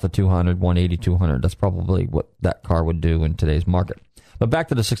south of 200, 180, 200. That's probably what that car would do in today's market. But back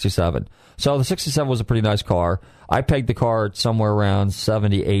to the 67. So the 67 was a pretty nice car. I pegged the car at somewhere around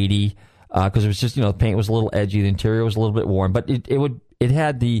 70, 80, because it was just, the paint was a little edgy, the interior was a little bit worn, but it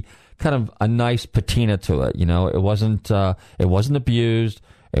had the kind of a nice patina to it. It wasn't abused.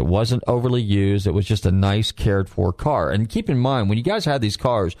 It wasn't overly used. It was just a nice, cared-for car. And keep in mind, when you guys have these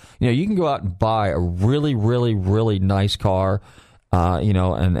cars, you can go out and buy a really, really, really nice car.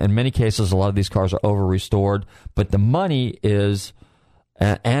 And in many cases, a lot of these cars are over-restored. But the money is,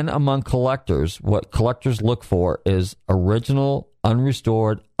 and among collectors, what collectors look for is original,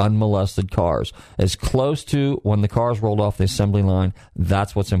 unrestored, unmolested cars. As close to when the car's rolled off the assembly line,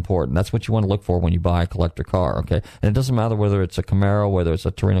 that's what's important. That's what you want to look for when you buy a collector car, okay? And it doesn't matter whether it's a Camaro, whether it's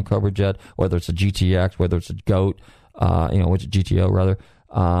a Torino Cobra Jet, whether it's a GTX, whether it's a GOAT, which GTO rather.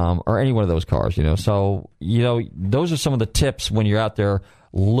 or any one of those cars, So, those are some of the tips when you're out there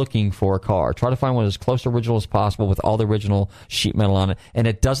looking for a car. Try to find one as close to original as possible with all the original sheet metal on it. And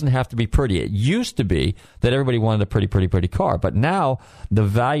it doesn't have to be pretty. It used to be that everybody wanted a pretty car. But now the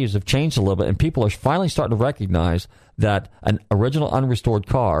values have changed a little bit, and people are finally starting to recognize that an original unrestored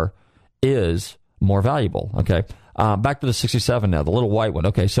car is more valuable. Okay. Back to the 67 now, the little white one.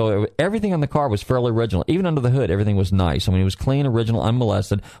 Okay, so everything on the car was fairly original. Even under the hood, everything was nice. I mean, it was clean, original,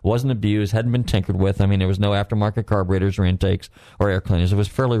 unmolested, wasn't abused, hadn't been tinkered with. I mean, there was no aftermarket carburetors or intakes or air cleaners. It was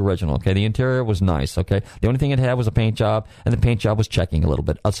fairly original, okay? The interior was nice, okay? The only thing it had was a paint job, and the paint job was checking a little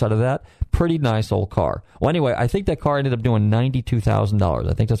bit. Outside of that, pretty nice old car. Well, anyway, I think that car ended up doing $92,000.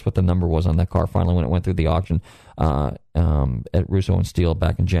 I think that's what the number was on that car finally when it went through the auction at Russo and Steele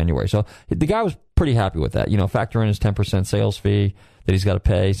back in January. So the guy was pretty happy with that. Factor in his 10% sales fee that he's got to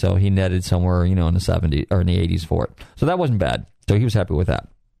pay, so he netted somewhere, in the 70s or in the 80s for it. So that wasn't bad. So he was happy with that.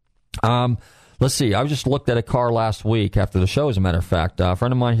 Let's see. I just looked at a car last week after the show, as a matter of fact. A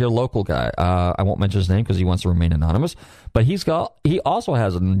friend of mine here, local guy. I won't mention his name because he wants to remain anonymous. But he also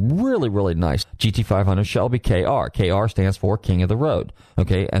has a really, really nice GT500 Shelby KR. KR stands for King of the Road.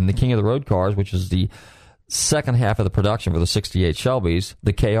 Okay, and the King of the Road cars, which is the second half of the production for the 68 Shelbys,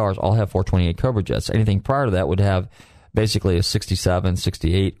 the KRs all have 428 Cobrajets. Anything prior to that would have basically a 67,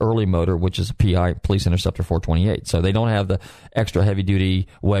 68 early motor, which is a PI, Police Interceptor 428. So they don't have the extra heavy-duty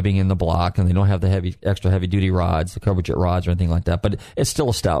webbing in the block, and they don't have the extra heavy-duty rods, the Cobrajet rods or anything like that. But it's still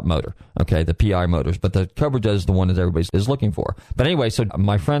a stout motor, okay, the PI motors. But the Cobrajet is the one that everybody is looking for. But anyway, so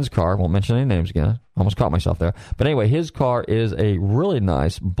my friend's car, won't mention any names again, almost caught myself there. But anyway, his car is a really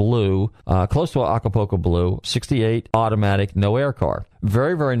nice blue, close to an Acapulco blue, 68 automatic, no air car.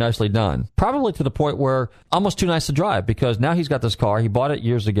 Very, very nicely done. Probably to the point where almost too nice to drive, because now he's got this car. He bought it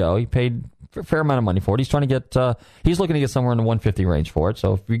years ago. He paid a fair amount of money for it. He's trying to get, he's looking to get somewhere in the 150 range for it.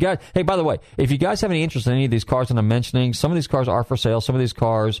 So if you guys, hey, by the way, if you guys have any interest in any of these cars that I'm mentioning, some of these cars are for sale. Some of these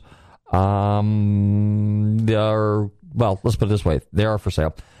cars, they are, well, let's put it this way. They are for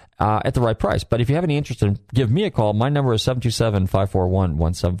sale. At the right price. But if you have any interest in, give me a call. My number is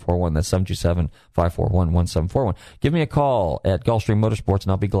 727-541-1741. That's 727-541-1741. Give me a call at Gulfstream Motorsports,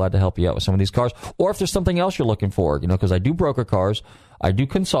 and I'll be glad to help you out with some of these cars. Or if there's something else you're looking for, because I do broker cars, I do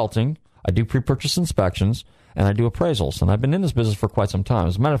consulting, I do pre-purchase inspections, and I do appraisals. And I've been in this business for quite some time.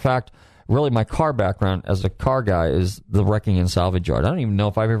 As a matter of fact, really my car background as a car guy is the wrecking and salvage yard. I don't even know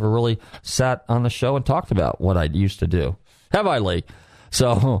if I've ever really sat on the show and talked about what I used to do. Have I, Lee?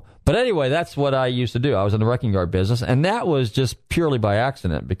 So, but anyway, that's what I used to do. I was in the wrecking yard business, and that was just purely by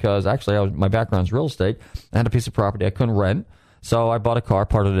accident, because actually my background's real estate. I had a piece of property I couldn't rent, so I bought a car,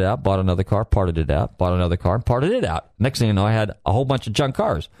 parted it out, bought another car, parted it out, bought another car, parted it out. Next thing you know, I had a whole bunch of junk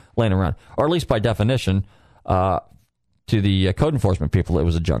cars laying around, or at least by definition, to the code enforcement people, it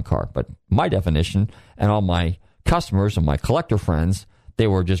was a junk car. But my definition, and all my customers and my collector friends, they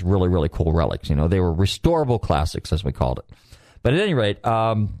were just really, really cool relics. They were restorable classics, as we called it. But at any rate,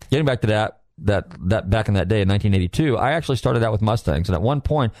 getting back to that back in that day in 1982, I actually started out with Mustangs. And at one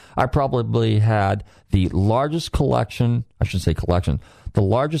point, I probably had the largest collection, the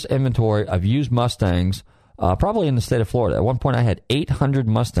largest inventory of used Mustangs probably in the state of Florida. At one point, I had 800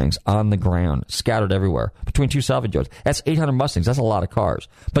 Mustangs on the ground, scattered everywhere, between two salvage yards. That's 800 Mustangs. That's a lot of cars.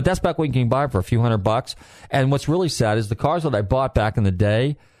 But that's back when you can buy them for a few $100. And what's really sad is the cars that I bought back in the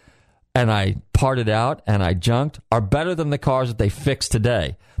day, and I parted out and I junked, are better than the cars that they fix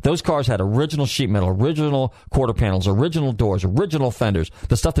today. Those cars had original sheet metal, original quarter panels, original doors, original fenders,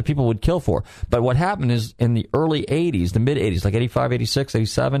 the stuff that people would kill for. But what happened is in the early 80s, the mid-80s, like 85, 86,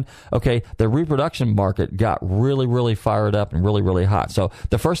 87, okay, the reproduction market got really, really fired up and really, really hot. So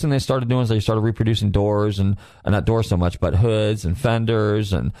the first thing they started doing is they started reproducing doors, and not doors so much, but hoods and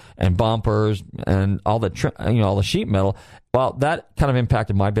fenders and bumpers and all the all the sheet metal. Well, that kind of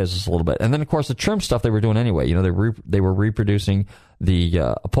impacted my business a little bit. And then, of course, the trim stuff they were doing anyway. They were reproducing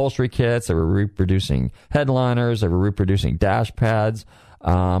the upholstery kits. They were reproducing headliners. They were reproducing dash pads.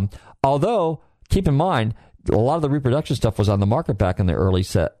 Although, keep in mind, a lot of the reproduction stuff was on the market back in the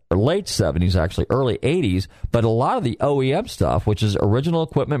late 70s, actually, early 80s. But a lot of the OEM stuff, which is original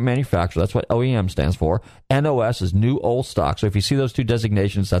equipment manufacturer, that's what OEM stands for. NOS is new old stock. So if you see those two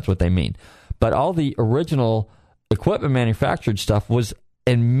designations, that's what they mean. But all the original equipment manufactured stuff was,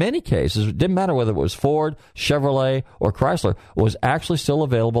 in many cases, it didn't matter whether it was Ford, Chevrolet, or Chrysler, was actually still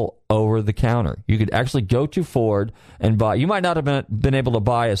available over the counter. You could actually go to Ford and buy. You might not have been able to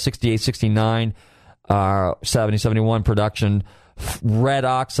buy a 68, 69, 70, 71 production red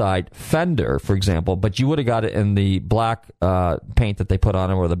oxide fender, for example, but you would have got it in the black paint that they put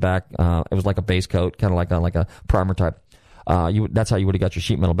on it, or the back. It was like a base coat, kind of like a primer type. That's how you would have got your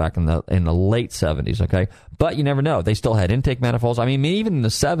sheet metal back in the late 70s, okay? But you never know. They still had intake manifolds. I mean, even in the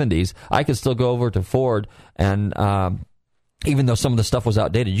 70s, I could still go over to Ford and even though some of the stuff was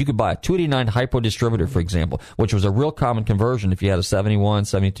outdated, you could buy a 289 hypo distributor, for example, which was a real common conversion if you had a 71,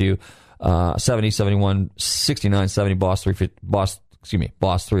 72, 70, 71, 69, 70 Boss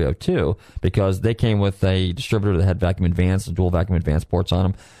 302, because they came with a distributor that had vacuum advance and dual vacuum advance ports on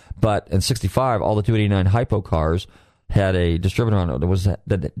them. But in 65, all the 289 hypo cars had a distributor on it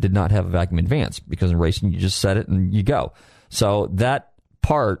that did not have a vacuum advance, because in racing you just set it and you go. So that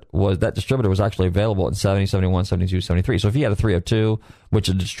distributor was actually available in 70, 71, 72, 73. So if you had a 302, which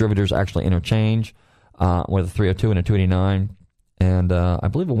the distributors actually interchange with a 302 and a 289, and I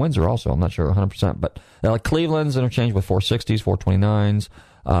believe a Windsor also, I'm not sure 100%, but like Cleveland's interchange with 460s, 429s,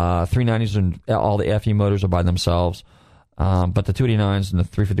 390s, and all the FE motors are by themselves. But the 289s and the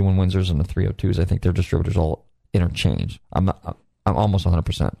 351 Windsors and the 302s, I think their distributors all interchange. I'm almost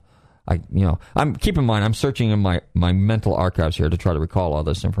 100%. Keep in mind, I'm searching in my mental archives here to try to recall all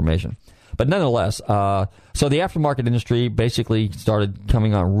this information. But nonetheless, so the aftermarket industry basically started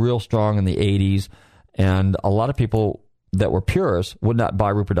coming on real strong in the 80s, and a lot of people that were purists would not buy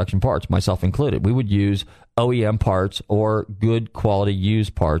reproduction parts, myself included. We would use OEM parts or good quality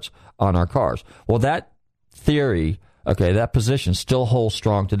used parts on our cars. Well, that theory, that position still holds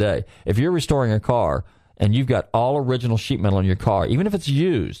strong today. If you're restoring a car and you've got all original sheet metal in your car, even if it's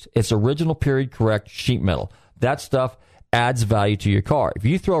used, it's original period correct sheet metal. That stuff adds value to your car. If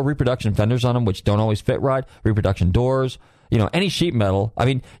you throw reproduction fenders on them, which don't always fit right, reproduction doors, any sheet metal, I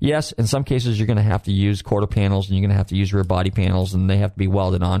mean, yes, in some cases you're going to have to use quarter panels and you're going to have to use rear body panels, and they have to be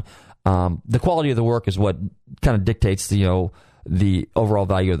welded on. The quality of the work is what kind of dictates the overall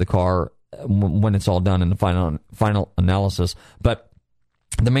value of the car when it's all done in the final analysis. But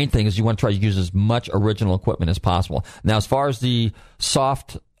the main thing is you want to try to use as much original equipment as possible. Now, as far as the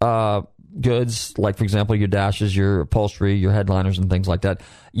soft goods, like, for example, your dashes, your upholstery, your headliners, and things like that,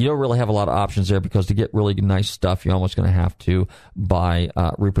 you don't really have a lot of options there, because to get really nice stuff, you're almost going to have to buy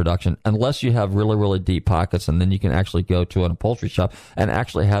reproduction, unless you have really, really deep pockets, and then you can actually go to an upholstery shop and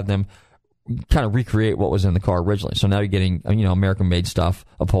actually have them kind of recreate what was in the car originally. So now you're getting, American-made stuff,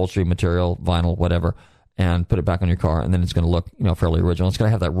 upholstery, material, vinyl, whatever, and put it back on your car, and then it's going to look, fairly original. It's going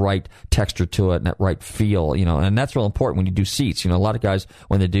to have that right texture to it and that right feel, and that's real important when you do seats. A lot of guys,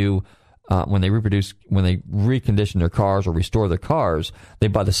 when they recondition their cars or restore their cars, they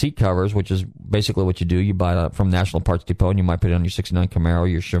buy the seat covers, which is basically what you do. You buy it from National Parts Depot, and you might put it on your 69 Camaro,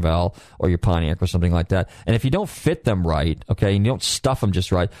 your Chevelle, or your Pontiac or something like that. And if you don't fit them right, and you don't stuff them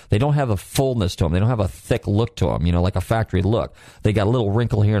just right, they don't have a fullness to them. They don't have a thick look to them, like a factory look. They got a little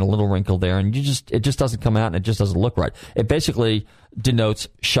wrinkle here and a little wrinkle there, and it just doesn't come out, and it just doesn't look right. It basically denotes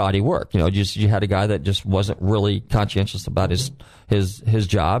shoddy work. You had a guy that just wasn't really conscientious about his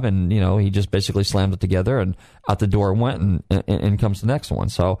job, and he just basically slammed it together and out the door went, and comes the next one.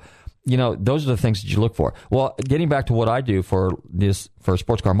 So those are the things that you look for. Well, getting back to what I do for a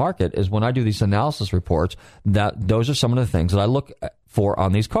sports car market is when I do these analysis reports, those are some of the things that I look for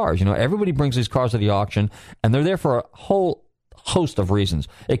on these cars. Everybody brings these cars to the auction, and they're there for a whole host of reasons.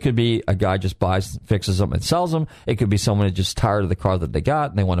 It could be a guy just buys, fixes them, and sells them. It could be someone who's just tired of the car that they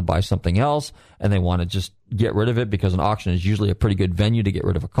got and they want to buy something else, and they want to just get rid of it, because an auction is usually a pretty good venue to get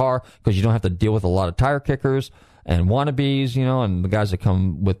rid of a car, because you don't have to deal with a lot of tire kickers and wannabes, and the guys that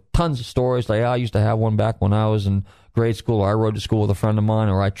come with tons of stories, like, I used to have one back when I was in grade school, or I rode to school with a friend of mine,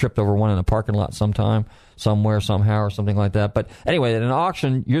 or I tripped over one in a parking lot sometime, somewhere, somehow, or something like that. But anyway, at an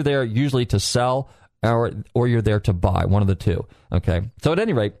auction, you're there usually to sell, or you're there to buy, one of the two. Okay. So at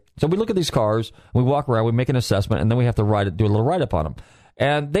any rate, we look at these cars, we walk around, we make an assessment, and then we have to do a little write-up on them.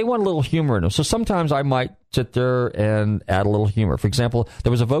 And they want a little humor in them. So sometimes I might sit there and add a little humor. For example,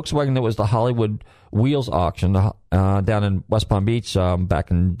 there was a Volkswagen that was the Hollywood Wheels auction down in West Palm Beach back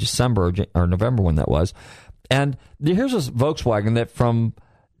in December or November when that was. And here's this Volkswagen that from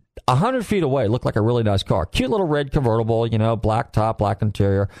 100 feet away looked like a really nice car. Cute little red convertible, black top, black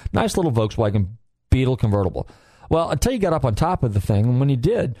interior. Nice little Volkswagen Beetle convertible. Well, until you got up on top of the thing, and when you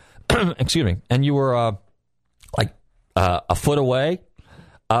did, excuse me, and you were a foot away,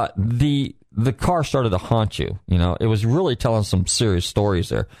 the car started to haunt you. It was really telling some serious stories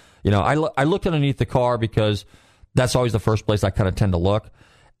there. I looked underneath the car because that's always the first place I kind of tend to look.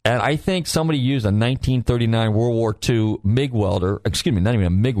 And I think somebody used a 1939 World War II MIG welder, excuse me, not even a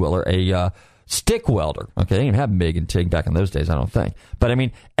MIG welder, a stick welder. Okay, they didn't even have MIG and TIG back in those days, I don't think. But I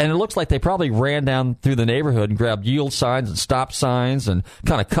mean, and it looks like they probably ran down through the neighborhood and grabbed yield signs and stop signs and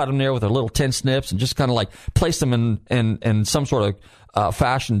kind of cut them there with their little tin snips and just kind of like placed them in some sort of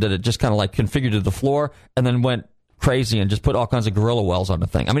fashion that it just kind of like configured to the floor, and then went crazy and just put all kinds of Gorilla wells on the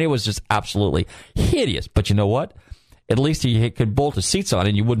thing. I mean, it was just absolutely hideous. But you know what? At least he could bolt his seats on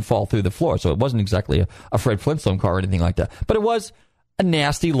and you wouldn't fall through the floor. So it wasn't exactly a Fred Flintstone car or anything like that. But it was a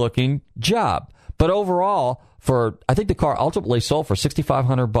nasty-looking job. But overall, I think the car ultimately sold for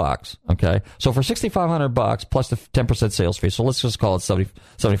 $6,500. Okay, so for $6,500 plus the 10% sales fee, so let's just call it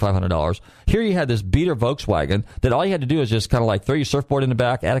 $7,500. Here you had this beater Volkswagen that all you had to do is just kind of like throw your surfboard in the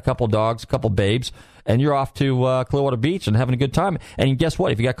back, add a couple dogs, a couple babes, and you're off to Clearwater Beach and having a good time. And guess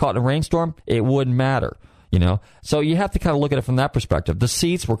what? If you got caught in a rainstorm, it wouldn't matter. You know, so you have to kind of look at it from that perspective. The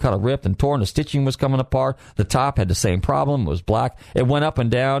seats were kind of ripped and torn. The stitching was coming apart. The top had the same problem. It was black. It went up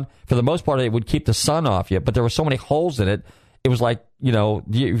and down. For the most part, it would keep the sun off you, but there were so many holes in it. It was like, you know,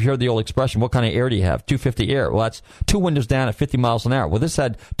 you've heard the old expression, what kind of air do you have? 250 air. Well, that's two windows down at 50 miles an hour. Well, this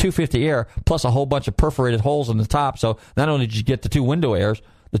had 250 air plus a whole bunch of perforated holes in the top. So not only did you get the two window airs,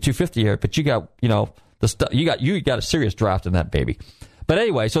 the 250 air, but you got, you know, you got a serious draft in that baby. But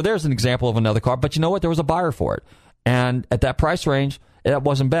anyway, so there's an example of another car. But you know what? There was a buyer for it. And at that price range, that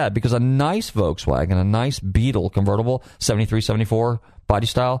wasn't bad because a nice Volkswagen, a nice Beetle convertible, 73, 74 body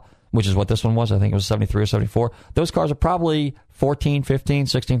style, which is what this one was. I think it was 73 or 74. Those cars are probably $14,000,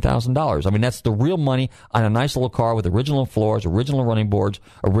 $15,000, $16,000. I mean, that's the real money on a nice little car with original floors, original running boards,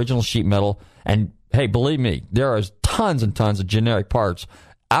 original sheet metal. And hey, believe me, there are tons and tons of generic parts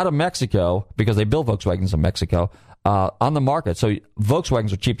out of Mexico because they build Volkswagens in Mexico. On the market. So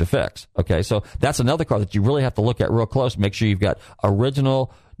Volkswagens are cheap to fix. Okay, so that's another car that you really have to look at real close. Make sure you've got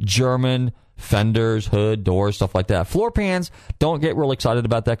original German fenders, hood, doors, stuff like that. Floor pans, don't get real excited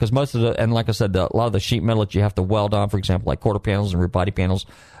about that because most of the, and like I said, a lot of the sheet metal that you have to weld on, for example, like quarter panels and rear body panels,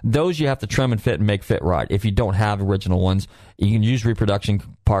 those you have to trim and fit and make fit right. If you don't have original ones, you can use reproduction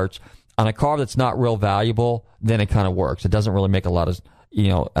parts. On a car that's not real valuable, then it kind of works. It doesn't really make a lot of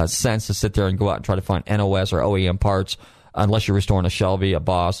sense to sit there and go out and try to find NOS or OEM parts unless you're restoring a Shelby, a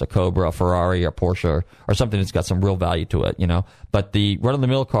Boss, a Cobra, a Ferrari, a Porsche, or something that's got some real value to it, you know. But the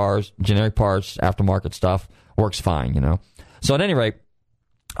run-of-the-mill cars, generic parts, aftermarket stuff works fine, you know. So at any rate,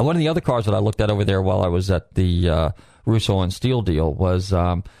 one of the other cars that I looked at over there while I was at the Russo and Steel deal was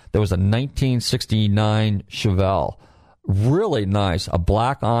there was a 1969 Chevelle. Really nice, a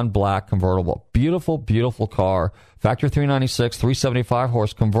black-on-black convertible. Beautiful, beautiful car. Factory 396, 375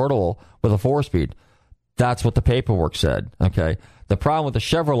 horse convertible with a 4-speed. That's what the paperwork said, okay? The problem with the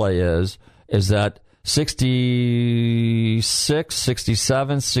Chevrolet is that 66,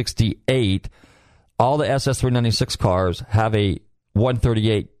 67, 68, all the SS396 cars have a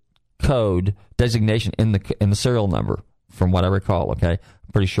 138 code designation in the serial number, from what I recall, okay?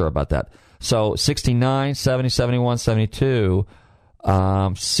 I'm pretty sure about that. So 69, 70, 71, 72,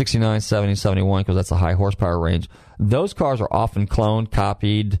 69, 70, 71, because that's the high horsepower range. Those cars are often cloned,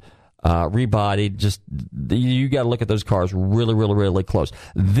 copied, rebodied. Just you got to look at those cars really, really, really close.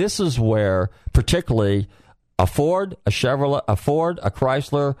 This is where, particularly, a Ford, a Chevrolet, a Ford, a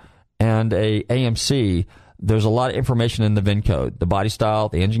Chrysler, and a AMC. There's a lot of information in the VIN code, the body style,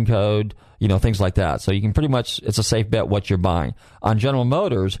 the engine code, things like that. So you can pretty much, it's a safe bet what you're buying. On General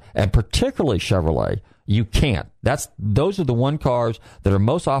Motors, and particularly Chevrolet, you can't. Those are the one cars that are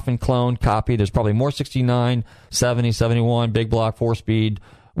most often cloned, copied. There's probably more 69, 70, 71, big block, 4-speed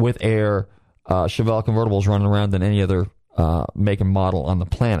with air Chevelle convertibles running around than any other make and model on the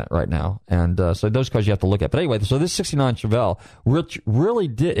planet right now. And so those cars you have to look at. But anyway, so this 69 Chevelle really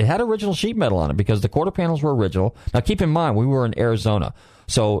did, it had original sheet metal on it because the quarter panels were original. Now keep in mind, we were in Arizona.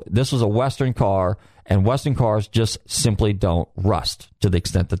 So this was a Western car, and Western cars just simply don't rust to the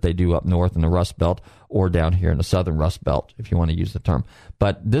extent that they do up north in the Rust Belt or down here in the Southern Rust Belt, if you want to use the term.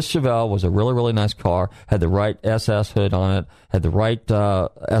 But this Chevelle was a really, really nice car, had the right SS hood on it, had the right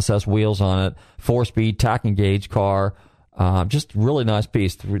SS wheels on it, 4-speed tacking gauge car, just really nice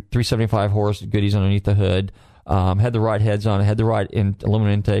piece, 375 horse goodies underneath the hood, had the right heads on it, had the right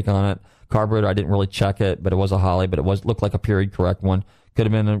aluminum intake on it. Carburetor, I didn't really check it, but it was a Holley, but it looked like a period correct one. Could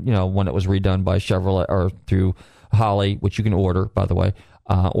have been, one that was redone by Chevrolet or through Holley, which you can order, by the way,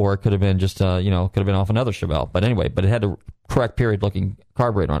 or it could have been just, could have been off another Chevelle. But anyway, it had the correct period-looking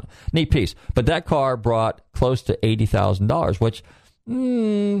carburetor on it. Neat piece. But that car brought close to $80,000, which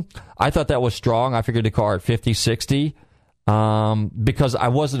I thought that was strong. I figured the car at 50, 60. Because I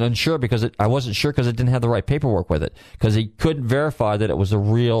wasn't sure because it didn't have the right paperwork with it, because he couldn't verify that it was a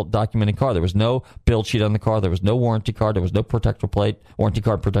real documented car. There was no build sheet on the car. There was no warranty card. There was no protector plate. Warranty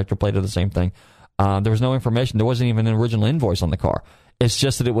card, protector plate are the same thing. There was no information. There wasn't even an original invoice on the car. It's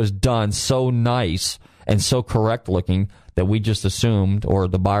just that it was done so nice and so correct looking that we just assumed, or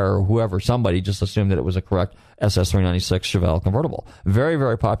the buyer or whoever, somebody just assumed that it was a correct SS396 Chevelle convertible. Very,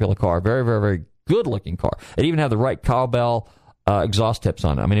 very popular car. Very, very, very good-looking car. It even had the right cowbell exhaust tips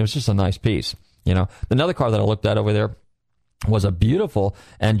on it. I mean, it was just a nice piece. You know, another car that I looked at over there was a beautiful,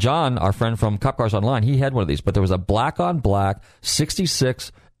 and John, our friend from Cop Cars Online, he had one of these, but there was a black-on-black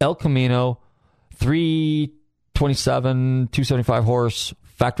 66 El Camino 327, 275 horse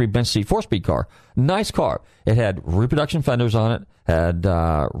factory bench seat 4-speed car. Nice car. It had reproduction fenders on it, had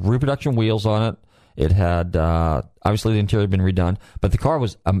reproduction wheels on it. It had, obviously the interior had been redone, but the car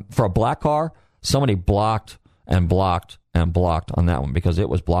was, for a black car, somebody blocked and blocked and blocked on that one because it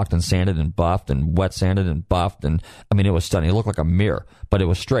was blocked and sanded and buffed and wet sanded and buffed. And I mean, it was stunning. It looked like a mirror, but it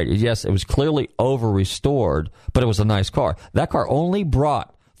was straight. Yes, it was clearly over restored, but it was a nice car. That car only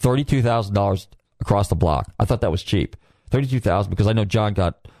brought $32,000 across the block. I thought that was cheap. $32,000 because I know John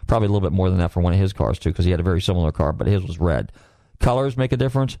got probably a little bit more than that for one of his cars too, because he had a very similar car, but his was red. Colors make a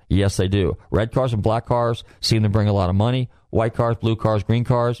difference? Yes, they do. Red cars and black cars seem to bring a lot of money. White cars, blue cars, green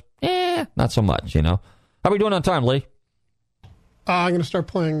cars, not so much, you know. How are we doing on time, Lee? I'm going to start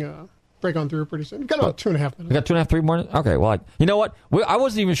playing Break On Through pretty soon. We've got about 2.5 minutes. We got 2.5, 3 more minutes? Okay, well, you know what? I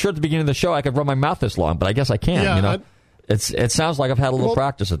wasn't even sure at the beginning of the show I could run my mouth this long, but I guess I can, you know. It sounds like I've had a little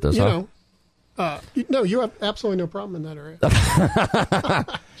practice at this, huh? No, you have absolutely no problem in that area.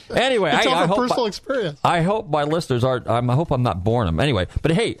 Anyway, I hope personal experience. I hope my listeners are. I hope I'm not boring them. Anyway,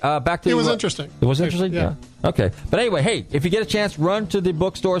 but hey, back to it was interesting. It was interesting. Yeah. Okay, but anyway, hey, if you get a chance, run to the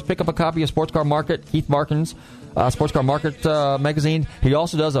bookstores, pick up a copy of Sports Car Market, Keith Markin's Sports Car Market magazine. He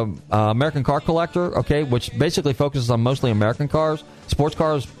also does a American Car Collector, okay, which basically focuses on mostly American cars. Sports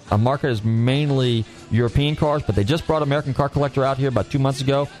Cars Market is mainly European cars, but they just brought American Car Collector out here about 2 months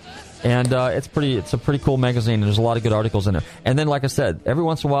ago. And it's a pretty cool magazine, and there's a lot of good articles in there. And then, like I said, every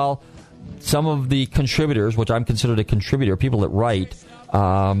once in a while, some of the contributors, which I'm considered a contributor, people that write,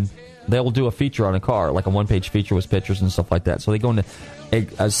 they will do a feature on a car, like a one-page feature with pictures and stuff like that. So they go into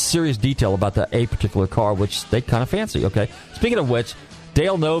a serious detail about a particular car, which they kind of fancy. Okay. Speaking of which,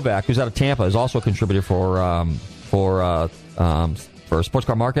 Dale Novak, who's out of Tampa, is also a contributor for Sports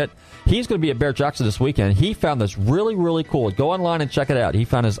Car Market. He's going to be at Barrett-Jackson this weekend. He found this really, really cool. Go online and check it out. He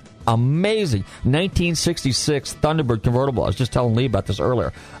found this amazing 1966 Thunderbird convertible. I was just telling Lee about this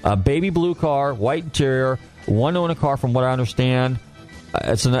earlier. A baby blue car, white interior, one owner car from what I understand.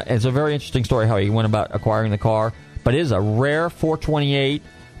 It's a very interesting story how he went about acquiring the car. But it is a rare 428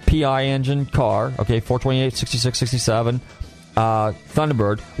 PI engine car. Okay, 428, 66, 67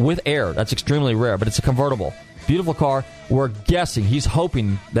 Thunderbird with air. That's extremely rare, but it's a convertible. Beautiful car. We're guessing, he's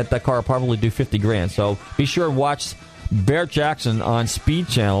hoping that car will probably do $50,000. So be sure and watch Barrett-Jackson on Speed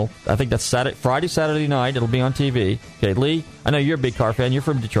Channel. I think that's Friday, Saturday night. It'll be on TV. Okay, Lee, I know you're a big car fan. You're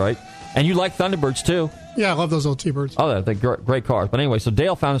from Detroit. And you like Thunderbirds, too. Yeah, I love those old T-Birds. Oh, they're great cars. But anyway, so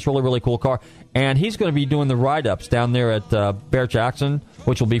Dale found this really, really cool car. And he's going to be doing the ride-ups down there at Barrett-Jackson,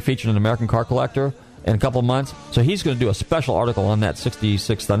 which will be featured in American Car Collector in a couple of months. So he's going to do a special article on that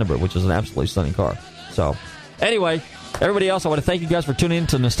 66 Thunderbird, which is an absolutely stunning car. So anyway, everybody else, I want to thank you guys for tuning in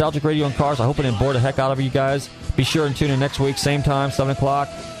to Nostalgic Radio and Cars. I hope it didn't bore the heck out of you guys. Be sure and tune in next week, same time, 7 o'clock.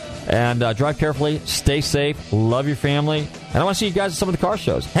 And drive carefully, stay safe, love your family. And I want to see you guys at some of the car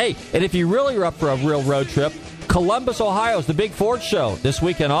shows. Hey, and if you really are up for a real road trip, Columbus, Ohio is the Big Ford Show this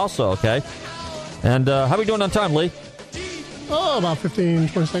weekend also, okay? And how are we doing on time, Lee? Oh, about 15,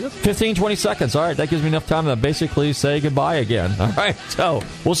 20 seconds. 15, 20 seconds. All right, that gives me enough time to basically say goodbye again. All right, so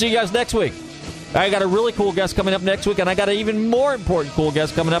we'll see you guys next week. I got a really cool guest coming up next week, and I got an even more important cool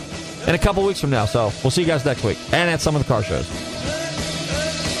guest coming up in a couple weeks from now. So we'll see you guys next week and at some of the car shows.